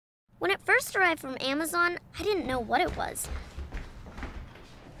When it first arrived from Amazon, I didn't know what it was.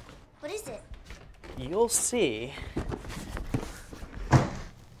 What is it? You'll see.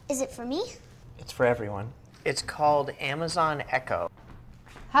 Is it for me? It's for everyone. It's called Amazon Echo.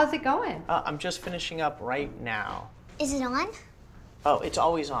 How's it going? I'm just finishing up right now. Is it on? Oh, it's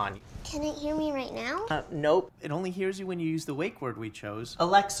always on. Can it hear me right now? Nope. It only hears you when you use the wake word we chose.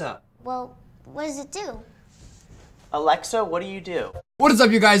 Alexa. Well, what does it do? Alexa, what do you do? What is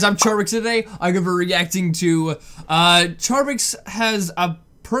up, you guys? I'm Charmx. Today I'm gonna be reacting to Charmx has a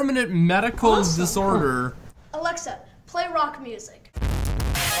permanent medical disorder. Alexa, play rock music.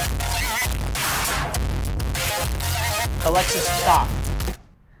 Alexa, stop.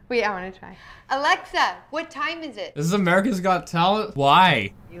 Wait, I want to try. Alexa, what time is it? This is America's Got Talent?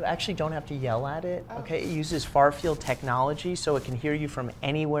 Why? You actually don't have to yell at it, okay? It uses far-field technology so it can hear you from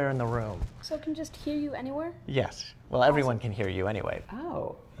anywhere in the room. So it can just hear you anywhere? Yes. Well, everyone can hear you anyway.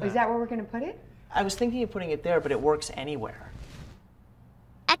 Oh, is that where we're going to put it? I was thinking of putting it there, but it works anywhere.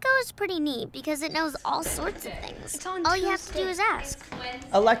 Echo is pretty neat because it knows all sorts of things. It's on All you have to do is ask.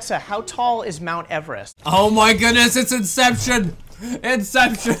 Alexa, how tall is Mount Everest? Oh my goodness, it's Inception!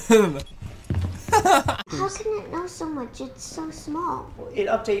 Inception! How can it know so much? It's so small. It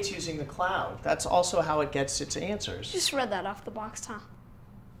updates using the cloud. That's also how it gets its answers. Just read that off the box, huh?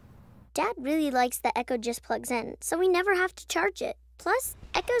 Dad really likes that Echo just plugs in, so we never have to charge it. Plus,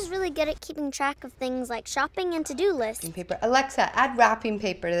 Echo's really good at keeping track of things like shopping and to-do lists. Paper. Alexa, add wrapping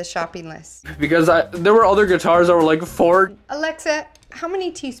paper to the shopping list. Because there were other guitars that were like 4. Alexa, how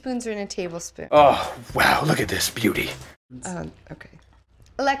many teaspoons are in a tablespoon? Oh, wow, look at this beauty. Okay.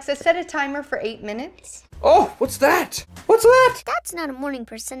 Alexa, set a timer for 8 minutes. Oh, what's that? What's that? Dad's not a morning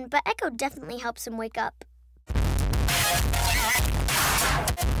person, but Echo definitely helps him wake up.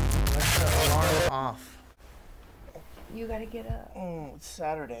 Alexa, alarm off. You gotta get up. It's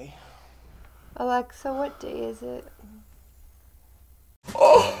Saturday. Alexa, what day is it?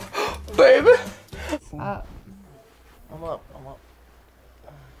 Oh, baby. I'm up.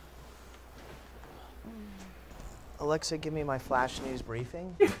 Alexa, give me my flash news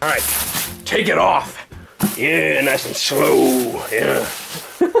briefing. All right, take it off. Yeah, nice and slow, yeah.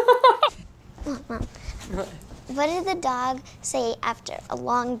 Mom, what did the dog say after a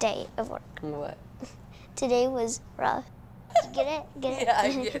long day of work? What? Today was rough. Get it? Get it? Yeah,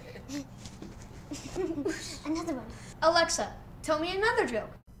 I get it. Another one. Alexa, tell me another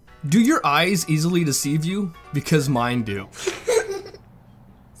joke. Do your eyes easily deceive you? Because mine do.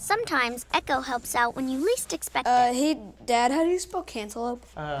 Sometimes Echo helps out when you least expect it. Hey, Dad, how do you spell cantaloupe?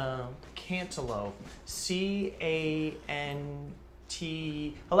 Cantaloupe. C-A-N-T...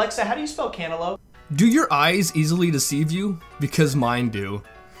 Alexa, how do you spell cantaloupe? Do your eyes easily deceive you? Because mine do.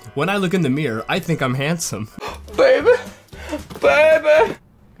 When I look in the mirror, I think I'm handsome. Baby, baby.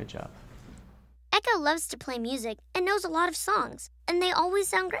 Good job. Echo loves to play music and knows a lot of songs, and they always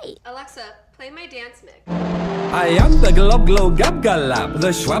sound great. Alexa, play my dance mix. I am the glob glow gab galab,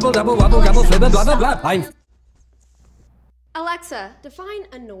 the schwabble double wabble gabble flibber blah blah blah. I'm Alexa, define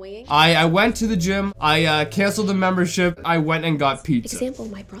annoying. I went to the gym, I canceled the membership, I went and got pizza. Example,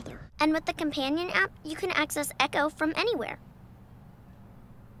 my brother. And with the companion app, you can access Echo from anywhere.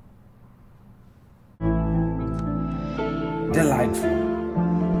 delightful.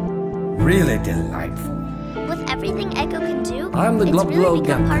 Really delightful. With everything Echo can do, I'm the it's glob glow really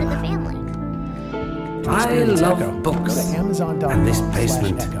become gab part of the family. I love books, Go to Amazon.com and this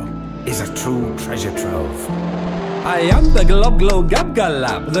basement /Echo. is a true treasure trove. I am the glob glow gab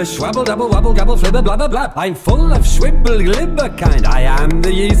galab, the schwabble double wabble gabble flibber blah blah blah. I'm full of schwibble glibber kind. I am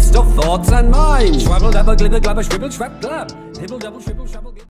the yeast of thoughts and minds. Schwabble dabble glibber glabber schwibble schwab glab. Hibble double shibble shabble.